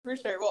For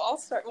sure. Well, I'll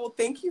start. Well,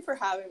 thank you for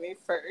having me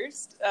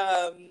first.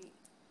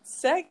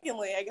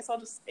 Secondly, I guess I'll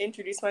just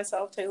introduce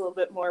myself, tell you a little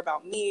bit more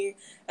about me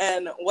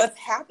and what's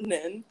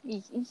happening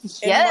in my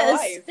Yes.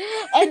 life.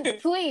 And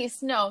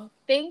please, no,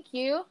 thank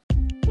you.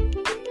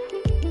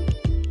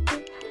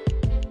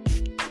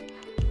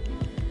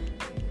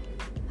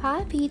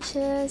 Hi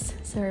Peaches!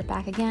 So we're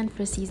back again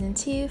for season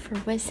 2 for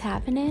What's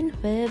Happening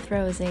with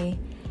Rosie.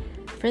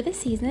 For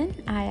this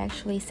season, I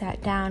actually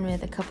sat down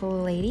with a couple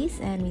of ladies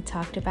and we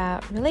talked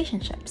about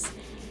relationships.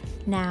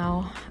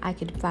 Now, I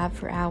could blab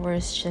for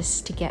hours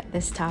just to get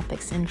this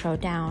topic's intro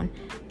down,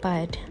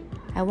 but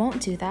I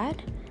won't do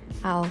that.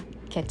 I'll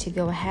get to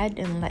go ahead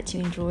and let you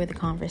enjoy the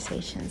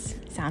conversations.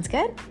 Sounds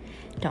good?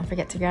 Don't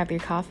forget to grab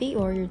your coffee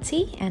or your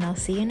tea, and I'll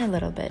see you in a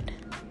little bit.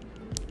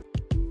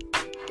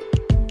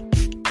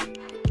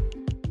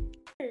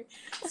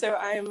 So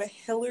I'm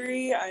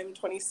Hillary. I'm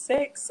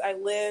 26. I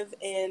live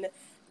in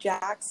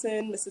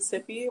Jackson,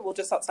 Mississippi. Well,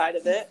 just outside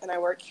of it, and I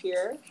work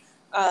here.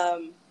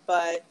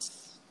 But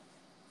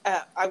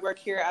I work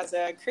here as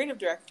a creative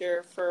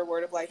director for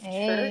Word of Life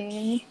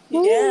Church.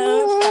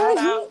 Yeah, shout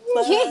out,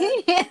 plug.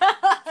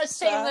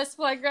 Shameless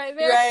plug right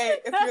there. Right.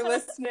 If you're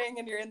listening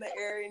and you're in the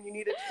area and you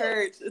need a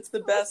church, it's the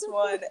best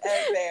one ever.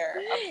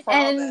 I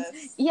promise. And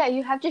yeah,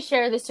 you have to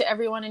share this to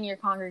everyone in your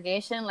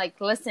congregation.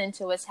 Like, listen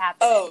to what's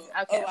happening. Oh,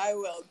 I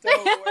will.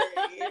 Don't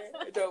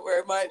worry. Don't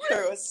worry. I might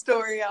throw a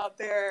story out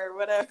there or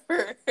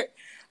whatever.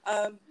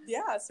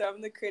 So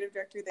I'm the creative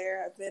director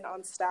there. I've been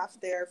on staff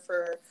there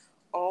for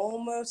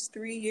almost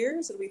 3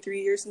 years. It'll be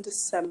 3 years in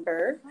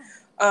December.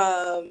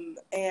 And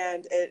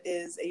it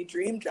is a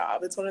dream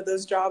job. It's one of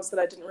those jobs that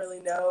I didn't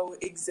really know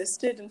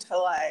existed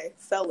until I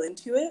fell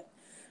into it.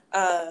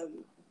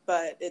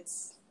 But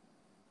it's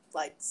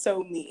like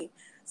so me.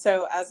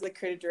 So as the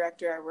creative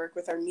director, I work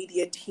with our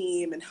media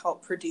team and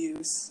help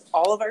produce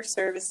all of our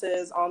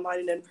services, online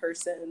and in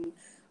person,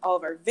 all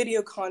of our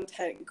video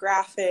content,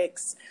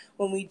 graphics.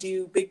 When we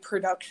do big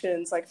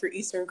productions, like for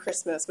Easter and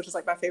Christmas, which is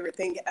like my favorite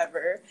thing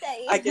ever,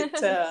 I get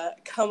to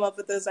come up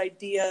with those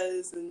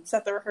ideas and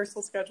set the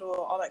rehearsal schedule,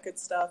 all that good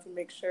stuff, and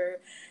make sure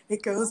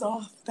it goes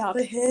off without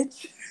a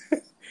hitch.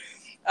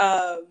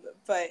 But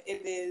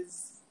it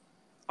is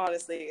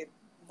honestly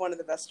one of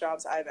the best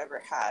jobs I've ever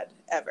had,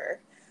 ever.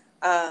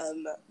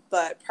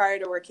 But prior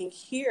to working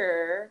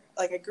here,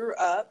 like I grew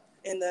up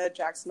in the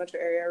Jackson metro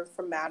area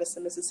from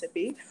Madison,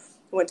 Mississippi.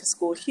 Went to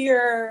school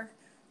here,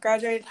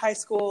 graduated high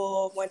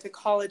school, went to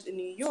college in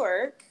New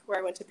York, where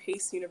I went to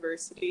Pace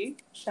University.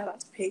 Shout out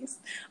to Pace.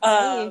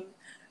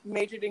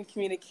 Majored in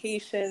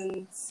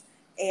communications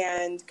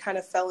and kind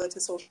of fell into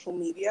social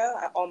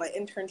media. All my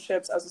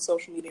internships, I was a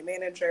social media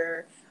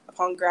manager.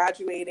 Upon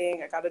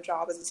graduating, I got a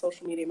job as a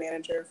social media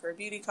manager for a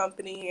beauty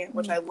company,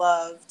 which I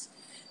loved.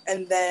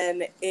 And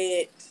then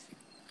it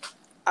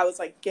was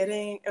like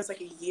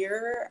a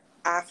year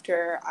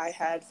after I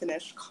had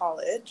finished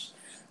college.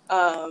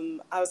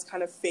 I was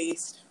kind of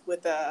faced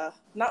with it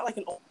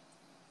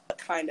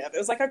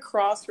was like a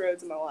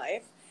crossroads in my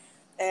life.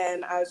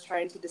 And I was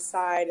trying to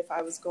decide if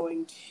I was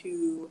going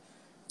to,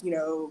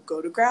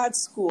 go to grad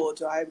school.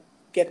 Do I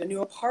get a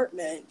new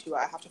apartment? Do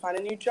I have to find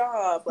a new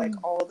job? Like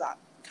all of that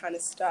kind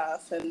of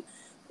stuff. And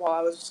while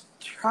I was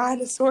trying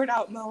to sort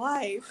out my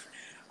life,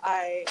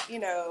 I,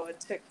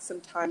 took some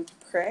time to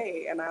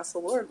pray and asked the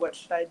Lord, what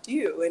should I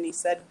do? And he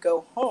said,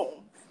 go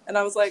home. And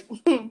I was like,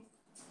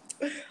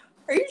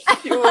 are you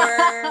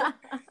sure?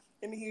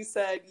 And he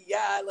said,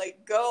 yeah,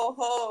 like, go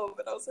home.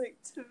 And I was like,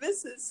 to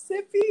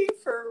Mississippi?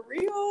 For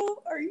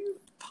real? Are you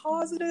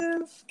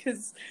positive?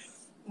 Because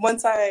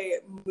once I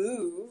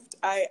moved,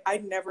 I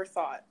never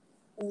thought,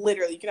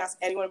 literally, you can ask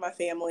anyone in my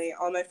family,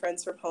 all my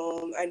friends from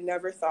home, I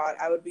never thought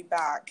I would be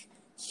back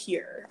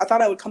here. I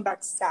thought I would come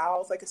back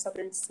south, like a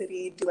southern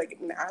city, do like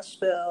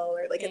Nashville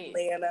or like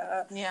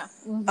Atlanta. Yeah.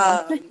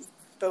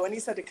 But when he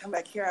said to come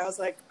back here, I was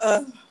like,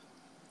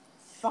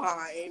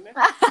 fine.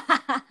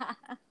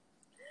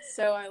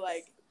 So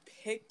I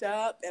picked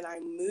up and I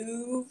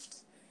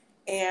moved,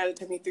 and it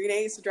took me 3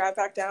 days to drive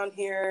back down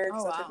here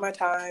because I took my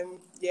time.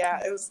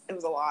 Yeah, it was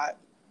a lot.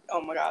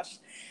 Oh my gosh.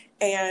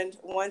 And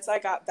once I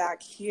got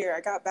back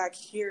here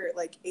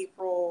like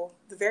April,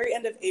 the very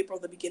end of April,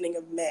 the beginning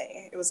of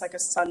May. It was like a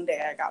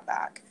Sunday I got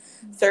back.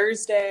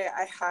 Thursday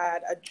I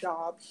had a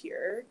job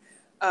here,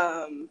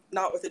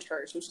 not with the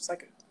church. It was just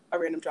like a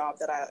random job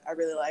that I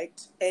really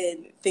liked,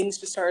 and things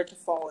just started to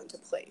fall into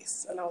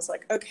place. And I was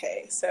like,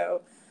 okay,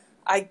 so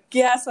I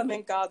guess I'm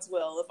in God's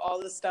will if all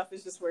this stuff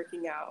is just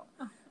working out.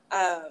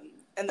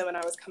 And then when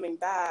I was coming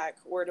back,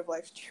 Word of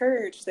Life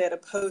Church, they had a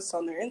post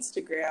on their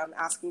Instagram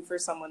asking for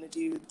someone to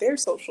do their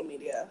social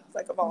media,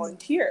 like a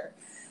volunteer.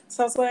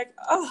 So I was like,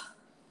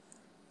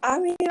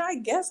 I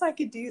guess I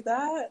could do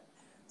that.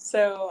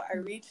 So I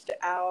reached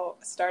out,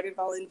 started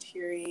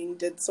volunteering,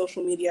 did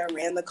social media,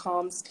 ran the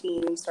comms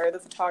team, started the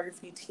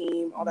photography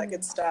team, all that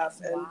good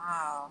stuff. And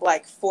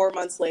 4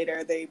 months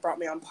later, they brought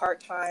me on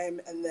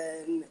part-time, and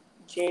then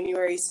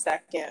January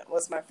 2nd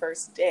was my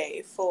first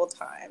day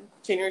full-time.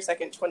 January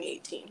 2nd,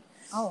 2018.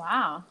 Oh,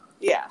 wow.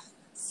 Yeah.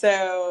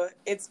 So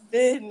it's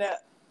been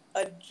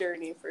a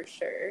journey for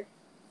sure,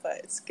 but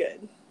it's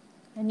good.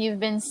 And you've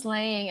been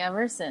slaying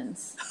ever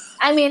since.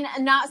 I mean,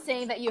 not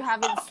saying that you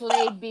haven't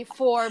slayed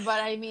before,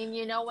 but I mean,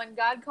 you know, when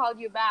God called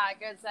you back,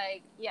 it's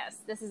like, yes,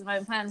 this is my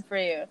plan for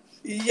you.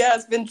 Yeah,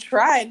 it's been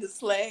trying to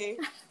slay.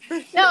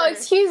 For sure. No,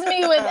 excuse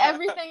me, with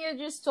everything you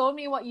just told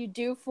me what you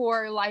do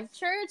for Life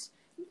Church,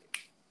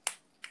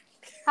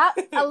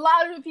 a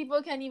lot of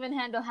people can't even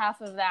handle half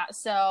of that.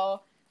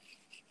 So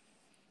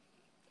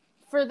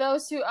for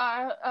those who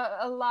are,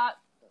 a lot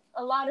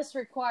is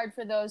required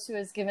for those who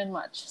is given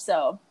much.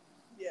 So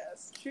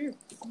yes, true.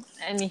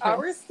 Anywho. I'll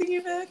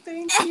receive it.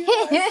 Thank you.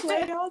 I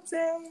slay all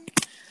day.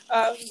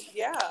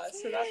 Yeah,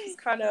 so that's just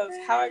kind of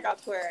how I got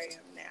to where I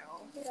am now.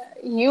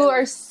 You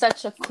are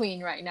such a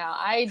queen right now.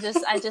 I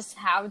just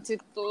have to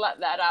let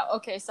that out.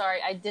 Okay, sorry.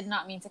 I did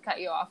not mean to cut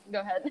you off. Go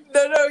ahead.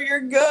 No,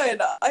 you're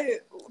good. I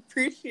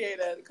appreciate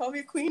it. Call me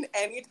a queen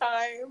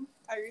anytime.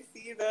 I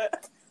receive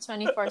it.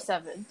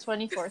 24/7.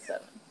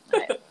 24/7.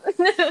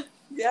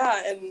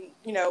 Yeah, and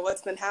you know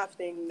what's been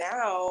happening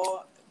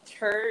now,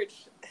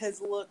 church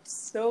has looked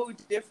so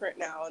different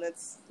now, and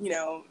it's, you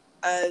know,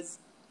 as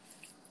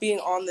being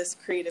on this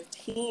creative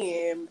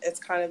team, it's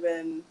kind of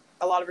been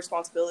a lot of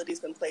responsibility has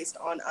been placed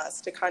on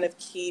us to kind of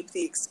keep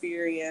the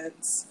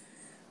experience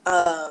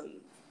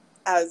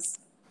as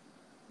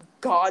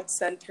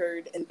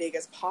God-centered and big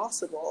as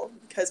possible.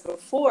 Because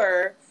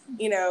before,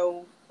 you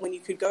know, when you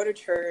could go to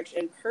church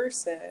in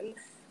person,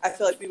 I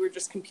feel like we were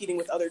just competing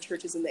with other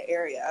churches in the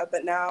area.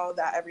 But now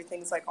that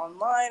everything's like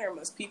online, or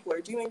most people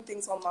are doing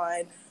things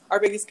online,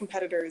 our biggest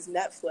competitor is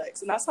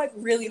Netflix. And that's like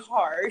really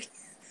hard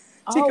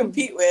to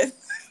compete with.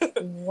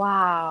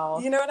 Wow.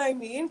 You know what I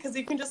mean? Because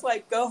you can just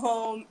like go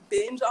home,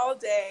 binge all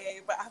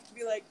day, but I have to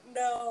be like,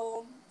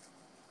 no,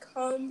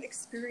 come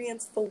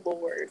experience the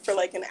Lord for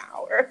like an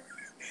hour.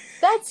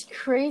 That's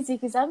crazy,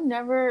 because I've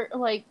never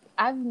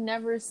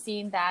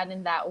seen that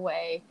in that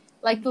way.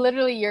 Like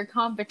literally your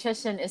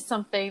competition is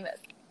something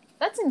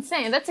that's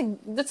insane.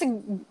 That's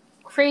a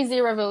crazy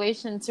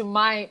revelation to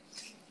my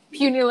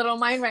puny little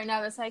mind right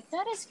now. It's like,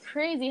 that is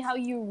crazy how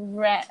you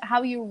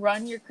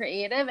run your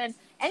creative, and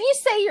you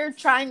say you're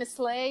trying to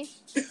slay.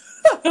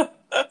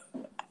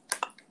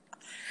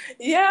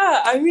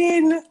 Yeah, I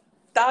mean,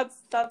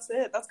 that's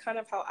it. That's kind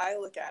of how I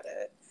look at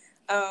it.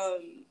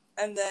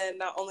 And then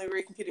not only were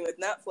we competing with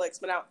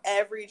Netflix, but now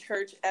every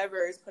church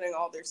ever is putting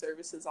all their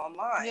services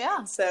online.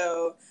 Yeah.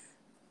 So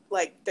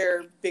like there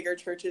are bigger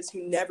churches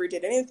who never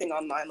did anything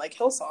online, like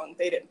Hillsong.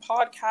 They didn't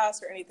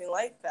podcast or anything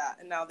like that.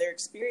 And now their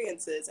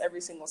experiences,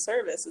 every single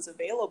service is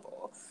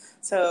available.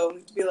 So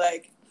to be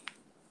like,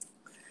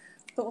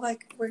 but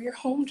like, we're your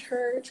home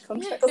church.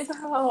 Come check us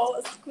out.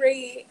 It's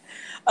great.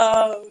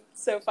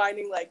 So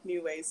finding like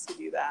new ways to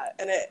do that.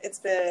 And it's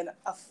been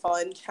a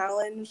fun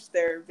challenge.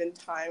 There have been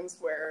times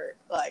where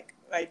like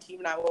my team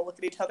and I will look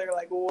at each other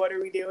like, what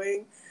are we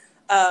doing?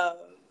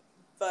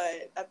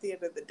 But at the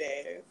end of the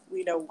day,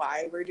 we know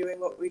why we're doing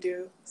what we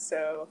do.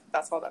 So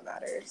that's all that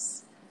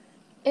matters.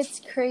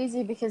 It's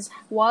crazy because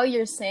while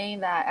you're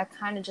saying that, I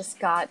kind of just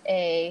got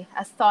a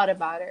thought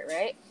about it,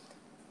 right?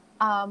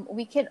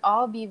 We could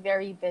all be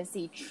very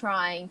busy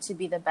trying to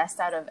be the best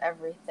out of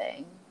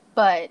everything.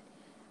 But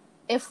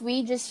if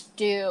we just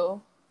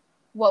do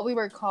what we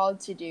were called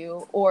to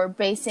do, or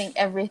basing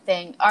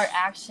everything, our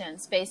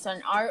actions, based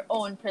on our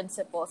own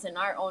principles and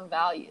our own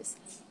values,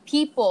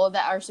 people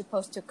that are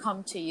supposed to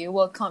come to you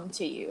will come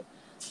to you.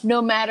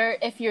 No matter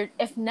if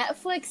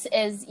Netflix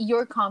is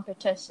your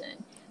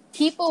competition,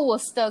 people will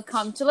still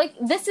come to, like,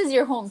 this is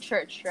your home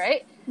church,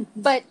 right?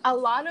 But a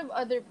lot of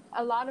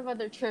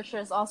other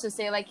churches also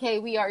say like, hey,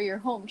 we are your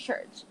home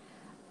church.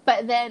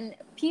 But then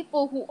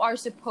people who are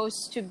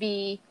supposed to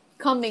be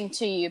coming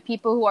to you,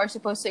 people who are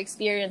supposed to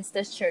experience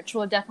this church,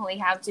 will definitely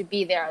have to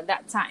be there at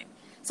that time.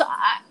 So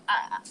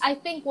I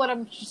think what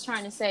I'm just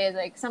trying to say is,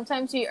 like,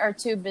 sometimes we are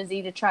too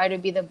busy to try to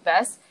be the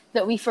best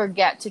that we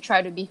forget to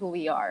try to be who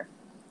we are.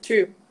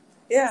 True.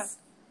 Yeah.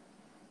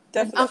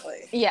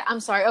 Definitely. Yeah, I'm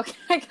sorry.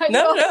 Okay.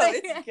 No,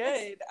 it's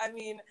good. I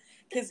mean,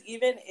 because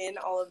even in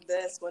all of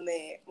this, when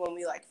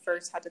we like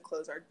first had to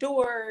close our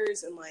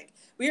doors, and like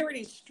we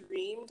already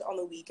streamed on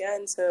the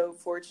weekend, so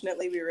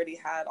fortunately we already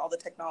had all the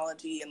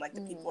technology and like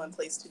the people in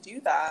place to do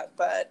that.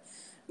 But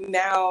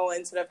now,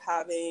 instead of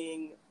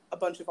having a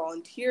bunch of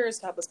volunteers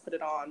to help us put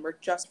it on, we're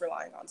just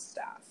relying on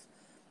staff.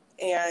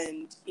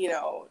 And, you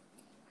know,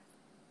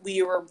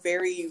 we were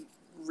very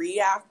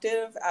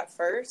reactive at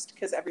first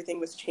because everything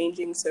was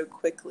changing so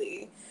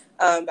quickly.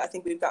 But I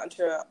think we've gotten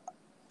to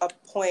a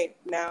point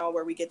now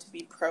where we get to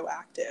be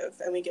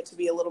proactive, and we get to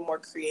be a little more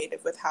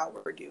creative with how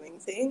we're doing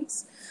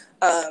things,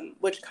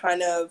 which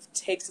kind of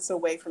takes us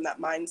away from that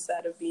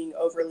mindset of being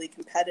overly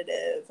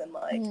competitive and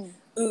like,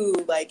 ooh,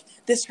 like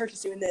this church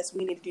is doing this,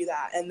 we need to do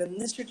that. And then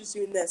this church is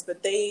doing this,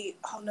 but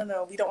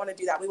no, we don't want to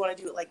do that. We want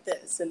to do it like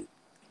this. And,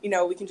 you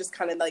know, we can just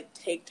kind of like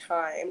take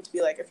time to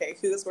be like, okay,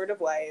 who's Word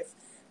of Life?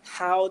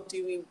 How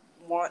do we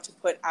want to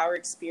put our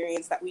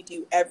experience that we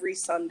do every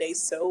Sunday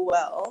so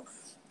well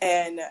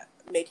and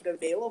make it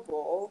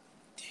available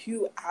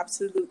to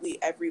absolutely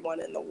everyone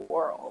in the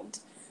world?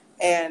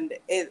 And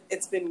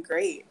it's been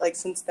great. Like,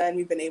 since then,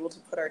 we've been able to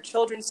put our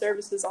children's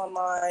services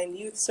online,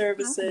 youth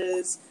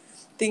services,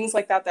 things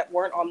like that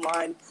weren't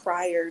online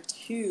prior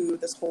to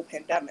this whole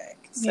pandemic.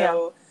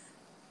 So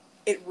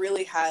it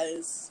really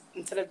has,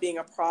 instead of being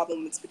a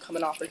problem, it's become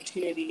an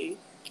opportunity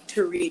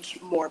to reach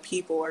more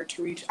people, or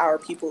to reach our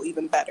people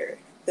even better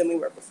than we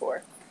were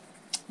before.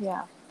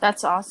 Yeah,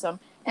 that's awesome.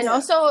 And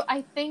also,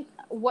 I think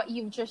what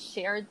you've just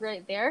shared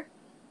right there,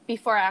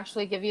 before I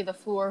actually give you the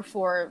floor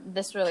for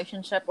this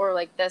relationship or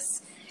like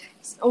this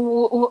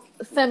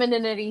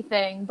femininity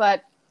thing,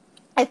 but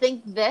I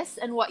think this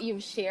and what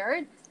you've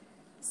shared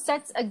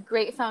sets a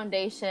great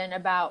foundation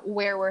about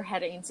where we're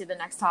heading to the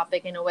next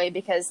topic in a way,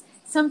 because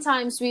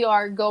sometimes we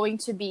are going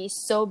to be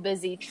so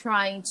busy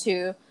trying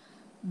to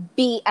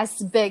be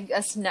as big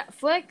as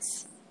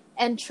Netflix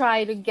and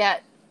try to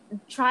get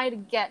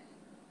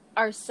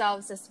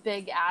ourselves as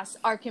big as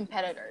our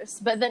competitors.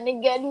 But then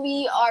again,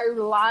 we are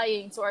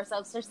lying to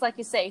ourselves. Just like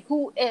you say,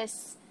 who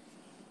is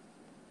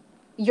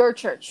your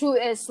church? Who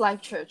is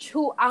Life Church?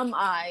 Who am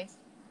I?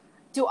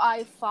 Do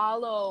I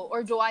follow,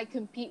 or do I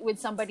compete with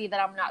somebody that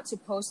I'm not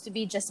supposed to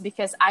be just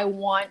because I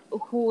want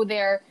who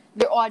their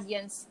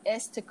audience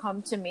is to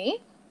come to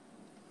me?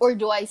 Or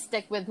do I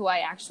stick with who I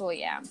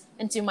actually am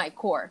and to my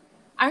core?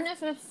 I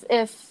don't know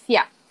if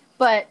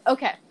but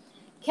okay.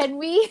 Can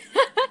we,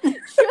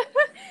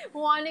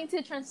 wanting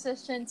to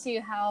transition to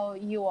how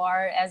you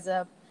are as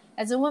a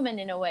woman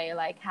in a way,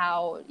 like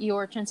how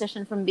your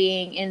transition from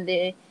being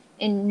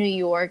in New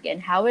York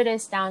and how it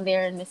is down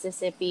there in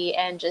Mississippi,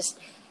 and just,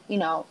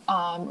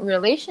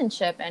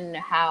 relationship, and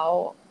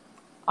how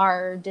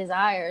our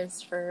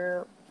desires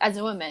for as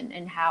a woman,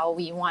 and how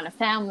we want a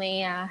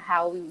family,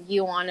 how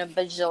you want a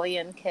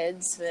bajillion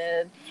kids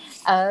with,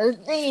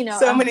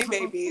 so many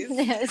babies.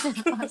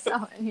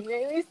 So many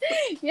babies.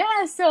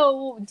 Yeah.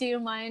 So do you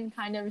mind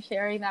kind of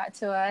sharing that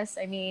to us?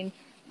 I mean,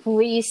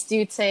 please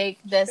do take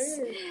this.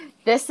 Sure.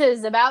 This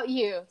is about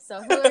you.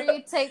 So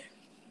Hillary, take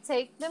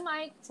the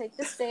mic, take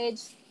the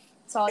stage.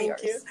 It's all yours.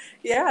 Thank you.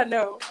 Yeah,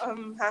 no,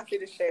 I'm happy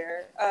to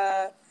share.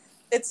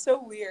 It's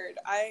so weird.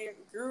 I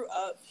grew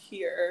up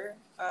here.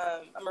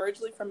 I'm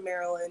originally from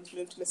Maryland,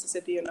 moved to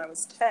Mississippi when I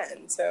was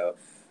 10. So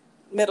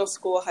middle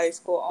school, high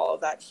school, all of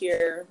that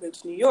here.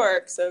 Moved to New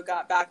York, so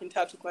got back in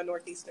touch with my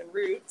Northeastern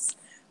roots.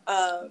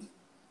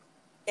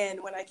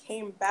 And when I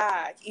came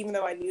back, even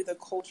though I knew the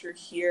culture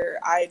here,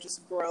 I had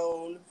just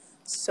grown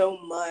so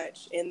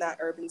much in that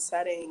urban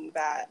setting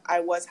that I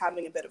was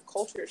having a bit of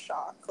culture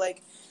shock.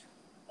 Like,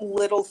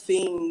 little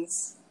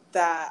things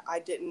that I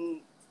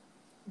didn't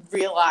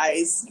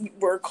realize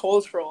were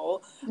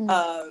cultural,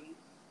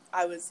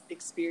 I was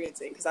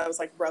experiencing, because I was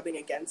like rubbing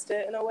against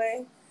it in a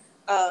way.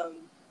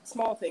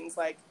 Small things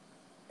like,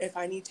 if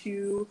I need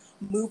to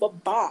move a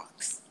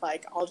box,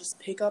 like, I'll just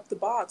pick up the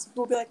box.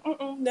 People will be like,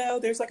 no,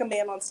 there's like a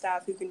man on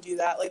staff who can do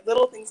that. Like,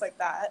 little things like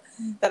that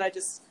that I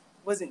just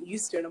wasn't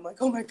used to. And I'm like,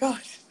 oh my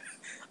gosh,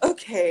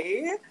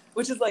 okay.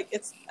 Which is like,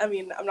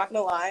 I'm not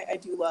gonna lie, I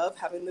do love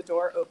having the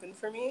door open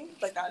for me.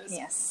 Like, that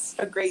is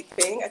a great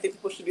thing. I think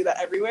people should do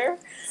that everywhere.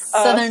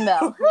 Southern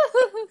Belle.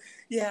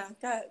 Yeah,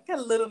 got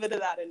a little bit of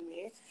that in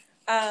me.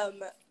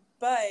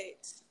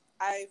 But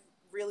I've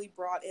really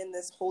brought in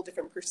this whole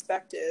different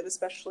perspective,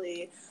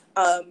 especially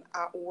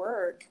at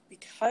work,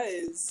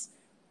 because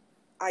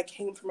I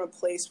came from a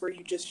place where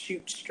you just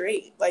shoot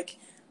straight. Like,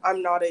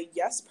 I'm not a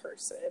yes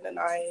person, and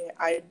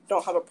I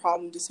don't have a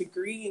problem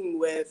disagreeing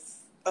with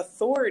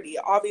authority.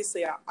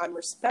 Obviously, I'm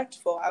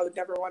respectful. I would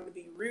never want to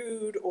be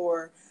rude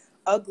or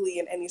ugly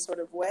in any sort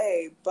of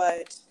way,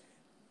 but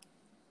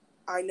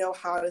I know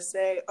how to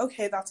say,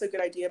 okay, that's a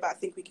good idea, but I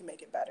think we can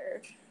make it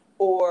better.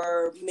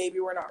 Or maybe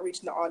we're not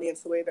reaching the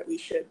audience the way that we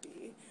should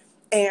be.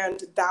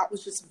 And that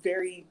was just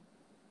very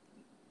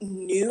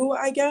new,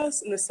 I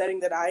guess, in the setting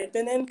that I had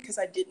been in, because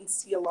I didn't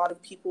see a lot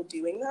of people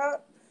doing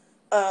that.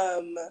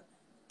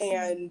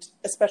 And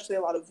especially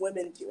a lot of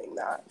women doing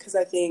that, because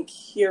I think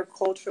here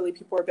culturally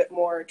people are a bit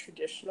more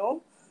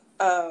traditional,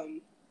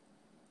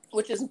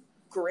 which is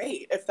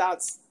great. If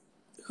that's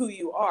who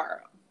you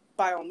are,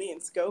 by all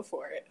means, go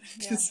for it.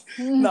 Yeah. Just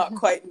not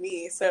quite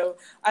me. So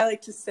I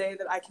like to say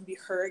that I can be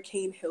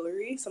Hurricane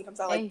Hillary. Sometimes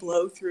I like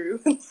blow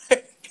through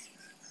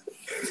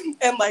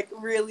and like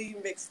really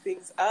mix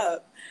things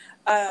up.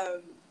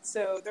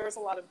 So there was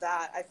a lot of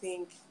that. I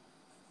think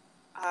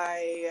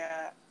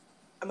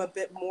I'm a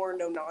bit more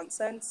no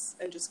nonsense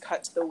and just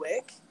cut to the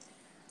wick.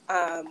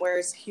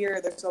 Whereas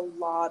here, there's a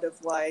lot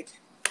of like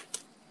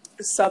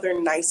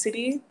Southern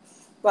nicety.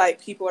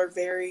 Like, people are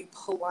very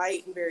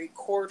polite and very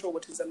cordial,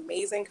 which is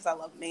amazing because I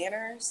love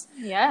manners.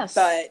 Yes.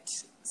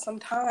 But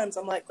sometimes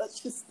I'm like, let's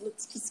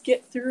just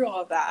get through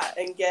all that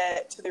and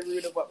get to the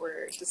root of what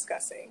we're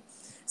discussing.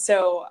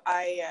 So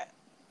I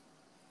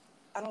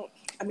don't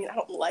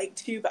like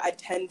to, but I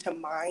tend to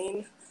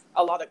mine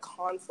a lot of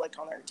conflict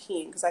on our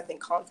team, because I think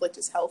conflict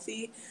is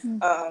healthy.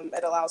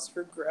 It allows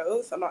for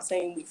growth. I'm not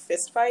saying we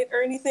fist fight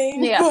or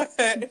anything, but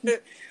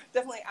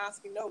definitely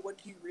asking, no,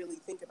 what do you really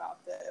think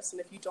about this?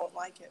 And if you don't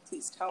like it,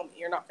 please tell me.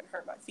 You're not going to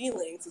hurt my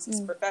feelings. This is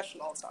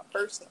professional. It's not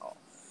personal.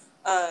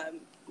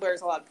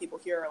 Whereas a lot of people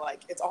here are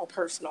like, it's all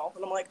personal.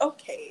 And I'm like,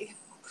 okay,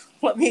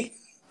 let me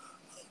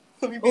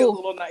be a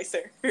little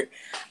nicer.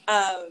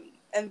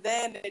 And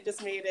then it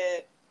just made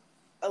it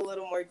a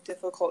little more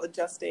difficult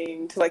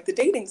adjusting to like the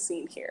dating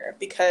scene here,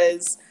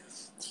 because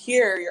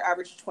here your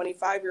average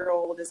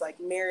 25-year-old is like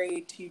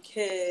married, 2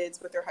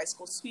 kids with their high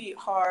school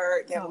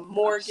sweetheart, they have a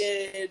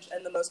mortgage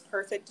and the most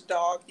perfect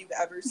dog you've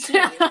ever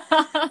seen.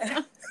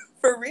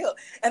 For real.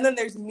 And then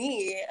there's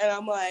me, and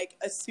I'm like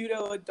a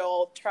pseudo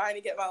adult trying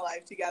to get my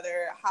life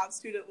together, have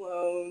student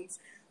loans,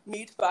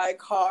 need to buy a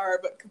car,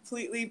 but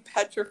completely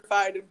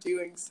petrified of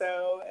doing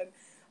so. And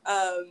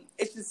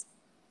it's just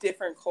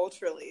different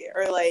culturally.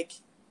 Or like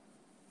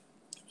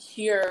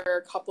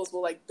here, couples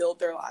will like build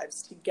their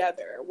lives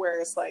together,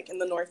 whereas like in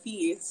the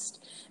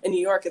Northeast, in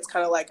New York, it's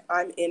kind of like,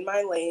 I'm in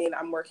my lane,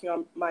 I'm working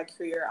on my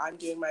career, I'm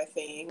doing my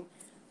thing.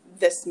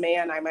 This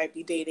man I might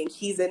be dating,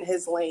 he's in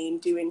his lane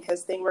doing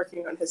his thing,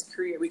 working on his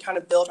career. We kind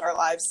of build our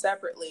lives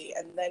separately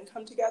and then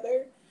come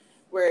together,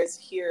 whereas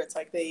here it's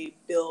like they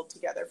build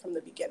together from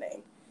the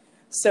beginning.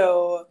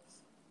 So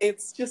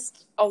it's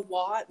just a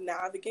lot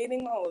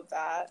navigating all of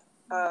that.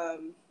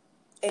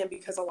 And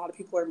because a lot of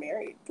people are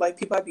married, like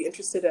people I'd be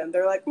interested in,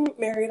 they're like,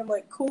 married. I'm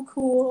like,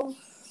 cool.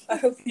 I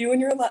hope you and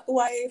your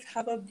wife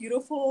have a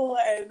beautiful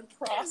and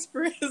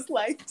prosperous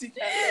life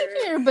together.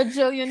 Your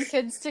bajillion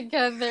kids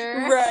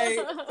together. Right.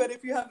 But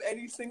if you have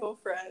any single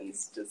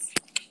friends, just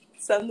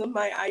send them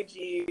my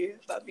IG.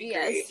 That'd be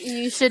great.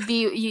 You should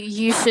be,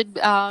 you should,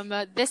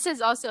 this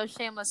is also a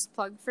shameless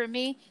plug for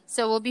me.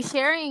 So we'll be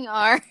sharing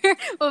our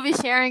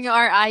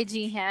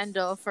IG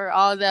handle for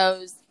all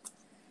those.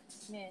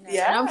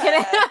 Yeah, I'm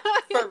kidding.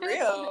 For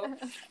real.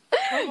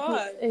 Come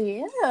on.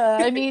 Yeah,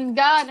 I mean,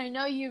 God, I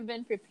know you've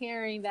been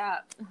preparing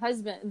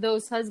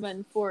those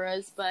husband for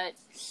us, but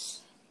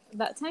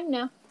about time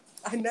now.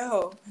 I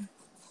know.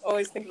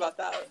 Always think about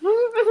that.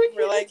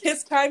 We're like,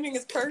 his timing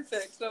is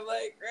perfect. So I'm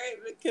like, right,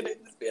 but can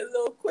it just be a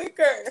little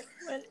quicker?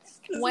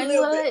 When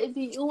will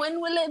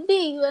it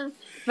be?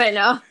 But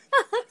no.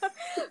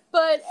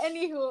 But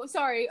anywho,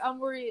 sorry, I'm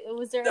worried.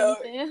 Was there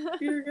anything?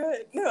 You're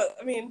good. No,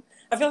 I mean,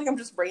 I feel like I'm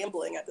just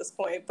rambling at this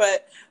point,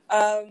 but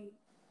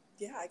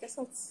yeah, I guess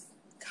that's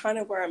kind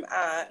of where I'm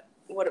at,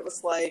 what it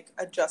was like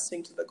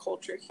adjusting to the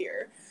culture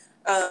here.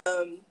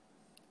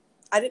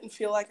 I didn't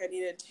feel like I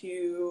needed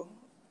to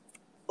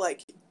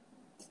like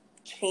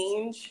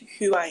change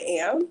who I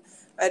am.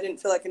 I didn't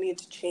feel like I needed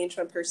to change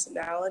my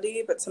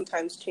personality, but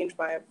sometimes change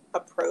my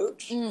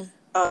approach.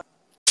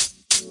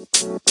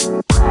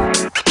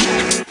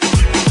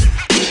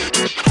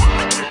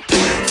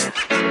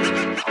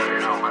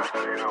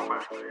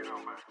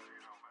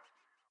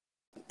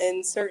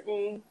 In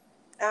certain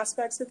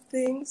aspects of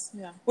things,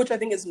 which I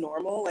think is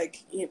normal,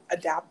 like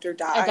adapt or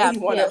die.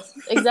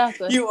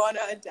 Exactly. You want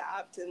to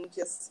adapt and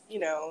just,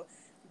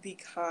 be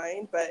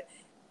kind. But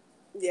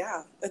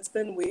yeah, it's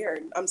been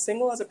weird. I'm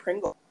single as a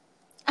Pringle.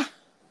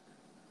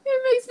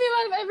 It makes me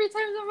laugh every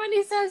time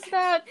somebody says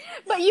that.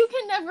 But you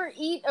can never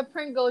eat a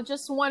Pringle,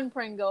 just one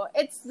Pringle.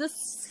 It's the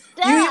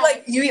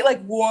stack. You eat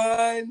like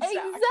one stack.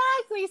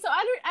 Exactly. So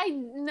I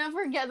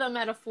never get the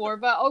metaphor,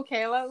 but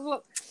okay,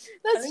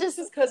 let's just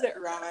because it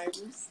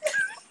rhymes.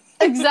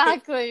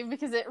 Exactly,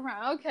 because it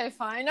rhymes. Okay,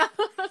 fine.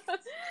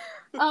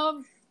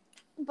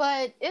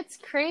 But it's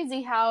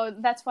crazy how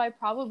that's why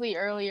probably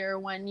earlier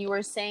when you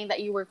were saying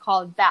that you were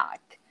called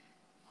back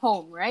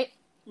home, right?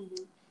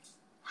 Mm-hmm.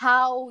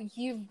 How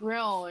you've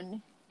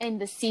grown in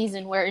the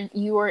season where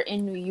you were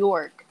in New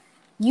York.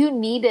 You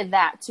needed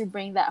that to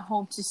bring that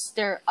home to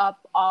stir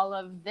up all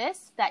of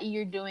this that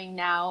you're doing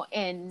now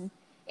in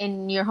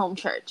your home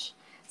church.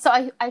 So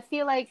I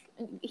feel like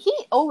he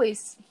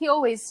always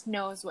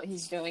knows what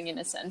he's doing in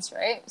a sense,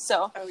 right?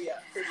 So oh yeah,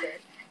 for sure.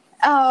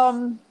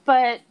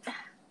 But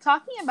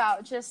talking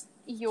about just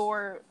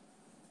your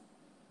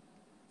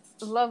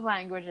love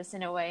languages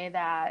in a way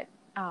that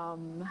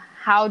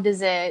how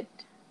does it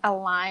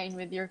align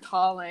with your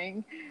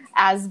calling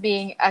as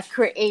being a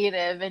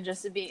creative and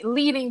just to be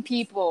leading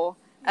people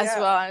as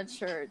well at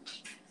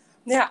church?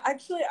 Yeah,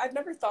 actually, I've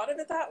never thought of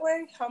it that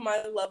way, how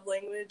my love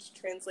language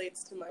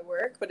translates to my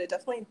work, but it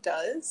definitely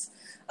does.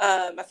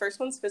 My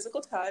first one's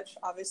physical touch,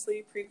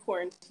 obviously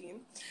pre-quarantine.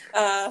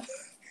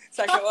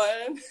 Second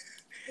one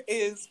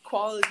is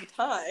quality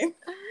time.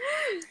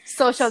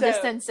 Social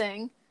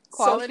distancing.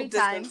 Quality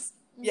time.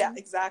 Yeah,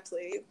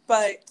 exactly.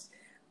 But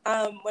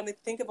when I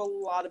think of a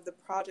lot of the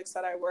projects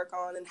that I work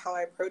on and how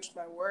I approach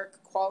my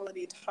work,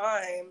 quality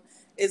time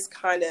is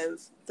kind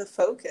of the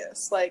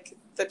focus. Like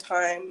the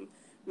time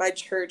my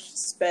church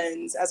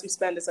spends, as we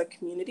spend as a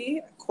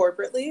community,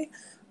 corporately,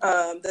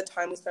 the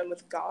time we spend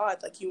with God,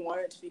 like you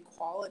want it to be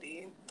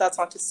quality. That's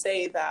not to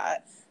say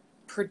that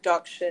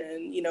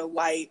production,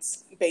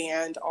 lights,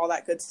 band, all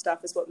that good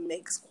stuff is what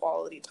makes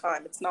quality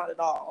time. It's not at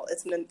all.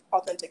 It's an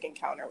authentic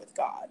encounter with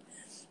God.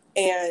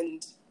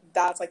 And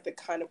that's like the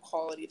kind of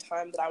quality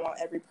time that I want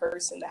every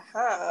person to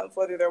have,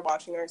 whether they're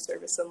watching our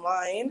service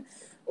online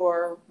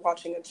or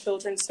watching a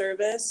children's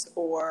service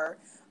or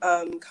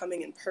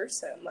coming in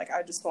person. Like,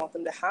 I just want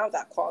them to have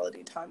that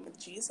quality time with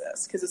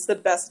Jesus, because it's the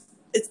best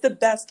it's the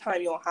best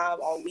time you'll have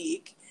all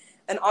week.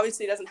 And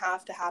obviously it doesn't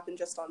have to happen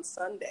just on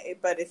Sunday,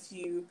 but if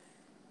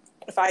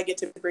I get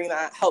to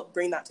help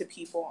bring that to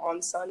people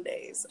on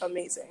Sundays,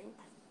 amazing.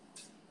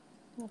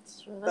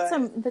 That's true.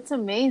 That's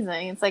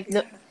amazing. It's like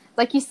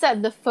like you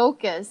said, the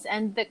focus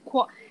and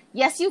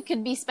yes, you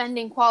could be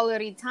spending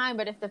quality time,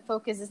 but if the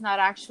focus is not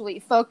actually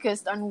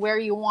focused on where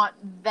you want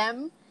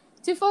them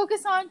to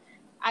focus on,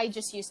 I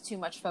just use too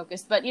much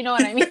focus, but you know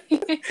what I mean?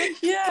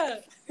 Yeah.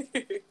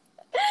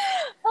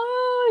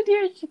 Oh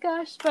dear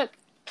gosh, but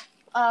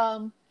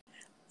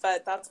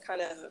that's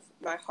kind of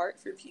my heart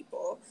for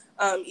people.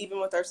 Even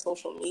with our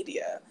social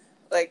media,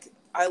 like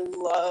I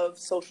love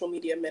social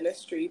media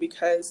ministry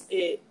because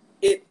it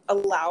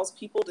allows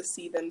people to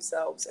see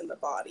themselves in the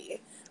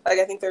body. Like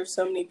I think there's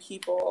so many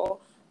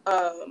people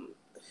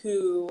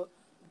who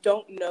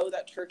don't know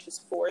that church is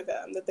for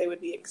them, that they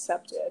would be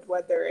accepted,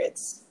 whether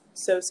it's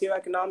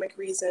socioeconomic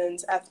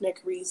reasons,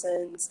 ethnic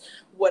reasons,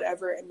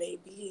 whatever it may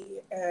be.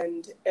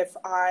 And if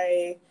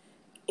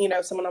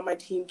someone on my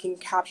team can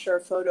capture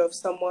a photo of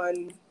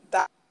someone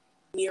that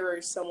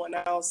mirrors someone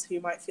else who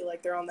might feel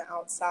like they're on the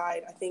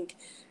outside, I think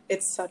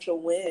it's such a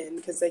win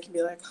because they can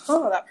be like,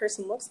 that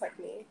person looks like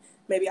me.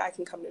 Maybe I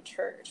can come to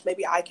church.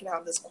 Maybe I can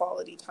have this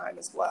quality time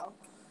as well.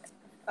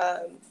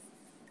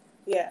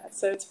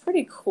 So it's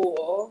pretty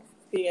cool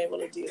being able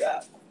to do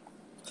that.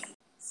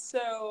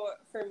 So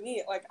for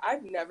me, like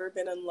I've never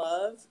been in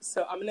love,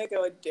 so I'm going to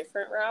go a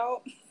different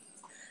route.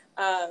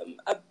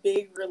 A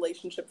big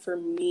relationship for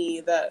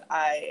me that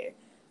I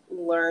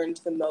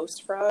learned the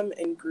most from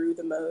and grew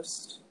the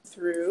most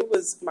through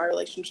was my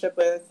relationship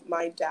with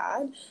my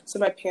dad. So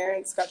my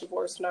parents got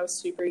divorced when I was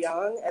super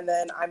young, and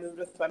then I moved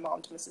with my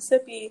mom to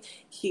Mississippi.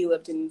 He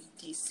lived in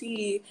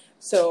DC.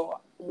 So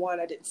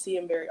I didn't see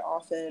him very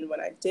often. When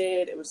I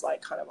did, it was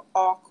like kind of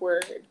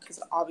awkward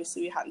because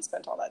obviously we hadn't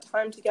spent all that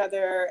time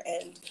together,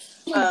 and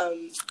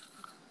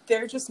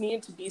there just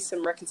needed to be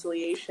some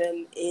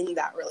reconciliation in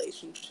that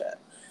relationship.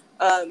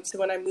 So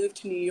when I moved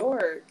to New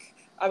York,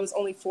 I was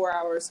only 4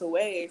 hours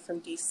away from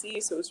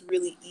DC, so it was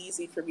really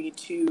easy for me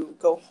to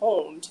go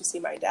home to see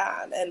my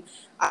dad. And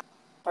I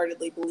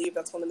heartedly believe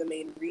that's one of the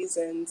main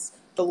reasons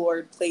the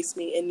Lord placed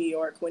me in New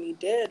York when he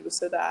did, was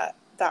so that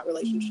that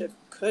relationship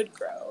could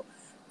grow.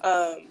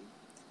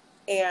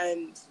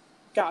 And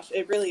gosh,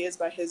 it really is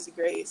by his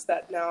grace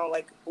that now,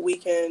 like, we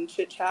can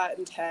chit chat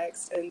and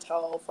text and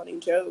tell funny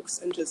jokes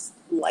and just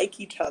like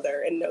each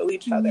other and know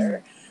each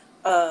other.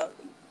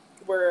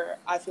 Where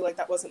I feel like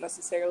that wasn't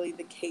necessarily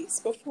the case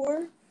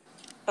before.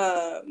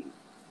 But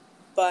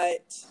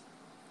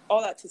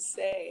all that to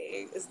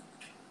say is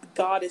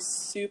God is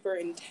super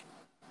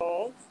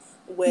intentional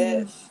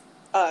with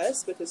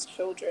us, with his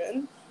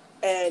children,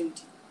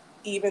 and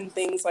even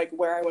things like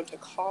where I went to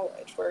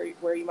college,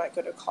 where you might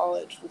go to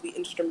college will be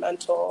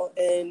instrumental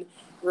in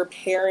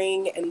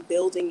repairing and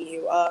building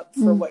you up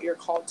for what you're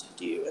called to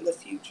do in the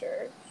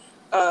future.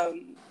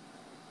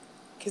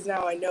 Because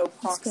now I know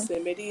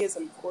proximity is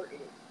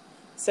important.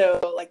 So,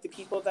 like, the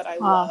people that I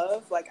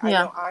love, like, I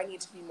know I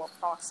need to be more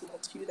proximal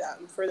to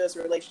them for those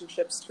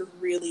relationships to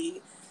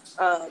really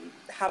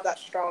have that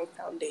strong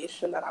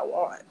foundation that I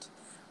want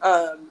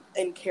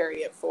and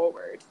carry it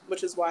forward,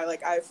 which is why,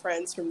 like, I have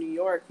friends from New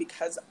York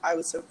because I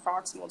was so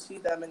proximal to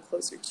them and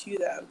closer to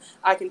them.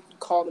 I can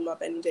call them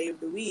up any day of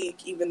the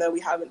week, even though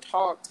we haven't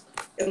talked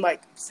in,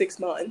 like, 6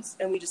 months,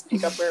 and we just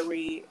pick up where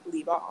we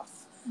leave off.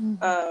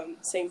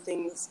 Same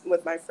things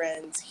with my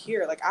friends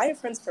here. Like, I have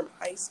friends from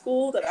high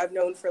school that I've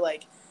known for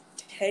like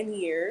 10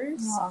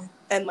 years,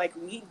 and like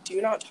we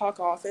do not talk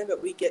often,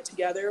 but we get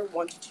together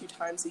 1 to 2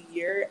 times a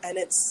year, and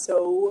it's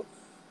so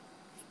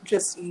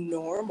just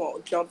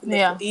normal.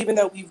 Even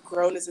though we've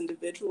grown as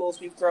individuals,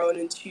 we've grown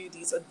into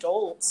these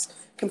adults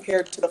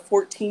compared to the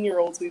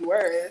 14-year-olds we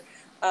were.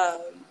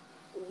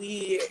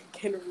 We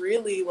can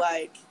really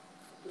like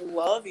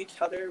love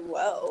each other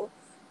well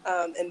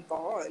and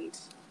bond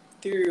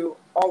through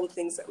all the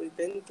things that we've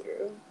been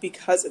through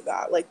because of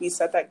that. Like, we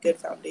set that good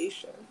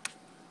foundation.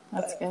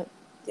 That's good.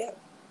 Yeah.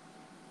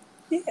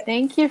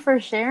 Thank you for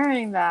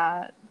sharing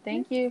that.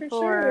 Thank you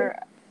for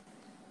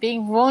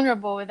being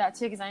vulnerable with that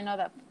too, because I know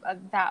that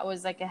that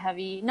was like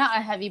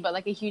but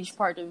like a huge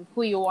part of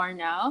who you are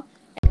now.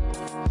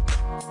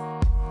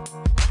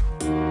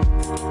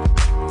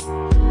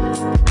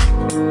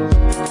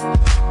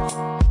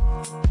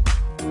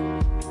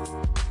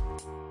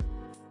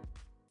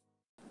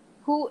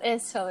 Who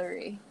is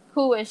Hillary?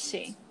 Who is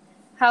she?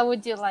 How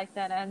would you like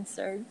that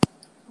answered?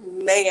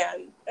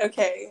 Man,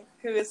 okay.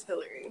 Who is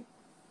Hillary?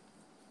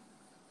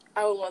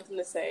 I would want them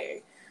to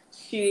say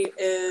she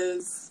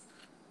is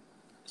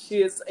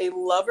a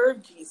lover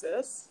of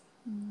Jesus.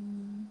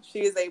 She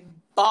is a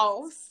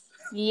boss.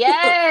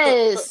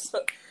 Yes.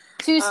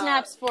 2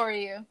 snaps for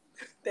you.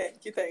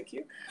 Thank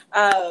you.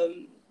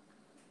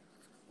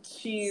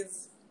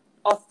 She's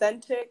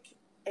authentic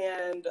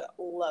and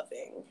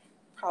loving.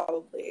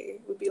 Probably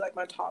would be like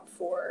my top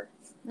 4.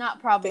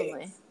 Not probably.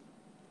 Things.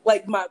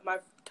 Like my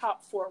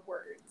top 4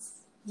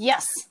 words.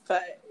 Yes.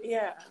 But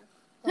yeah.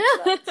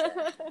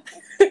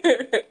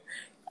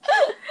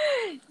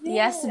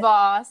 Yes,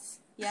 boss.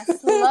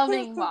 Yes,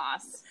 loving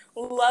boss.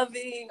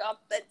 Loving,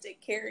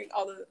 authentic, caring,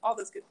 all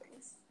those good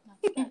things.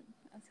 That's good.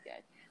 That's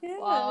good. Yeah.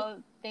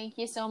 Well, thank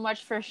you so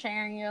much for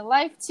sharing your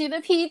life to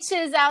the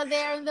peaches out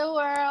there in the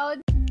world.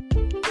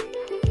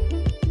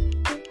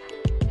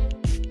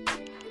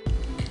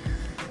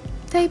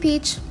 Hey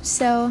Peach,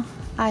 so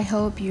I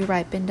hope you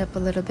ripened up a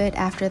little bit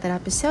after that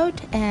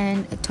episode,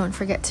 and don't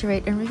forget to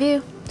rate and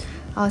review.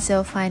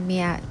 Also find me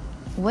at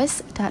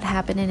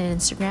wis.happening on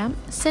Instagram.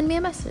 Send me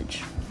a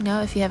message.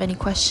 If you have any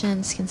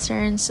questions,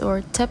 concerns,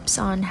 or tips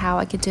on how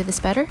I could do this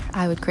better,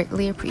 I would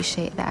greatly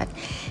appreciate that.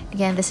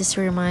 Again, this is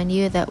to remind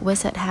you that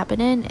Wis at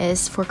Happening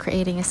is for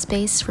creating a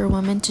space for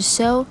women to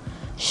sow,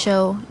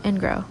 show, and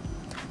grow.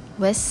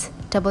 Wis,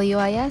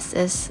 W-I-S,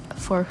 is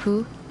for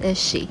who is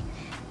she.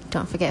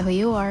 Don't forget who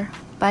you are.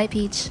 Bye,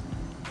 Peach.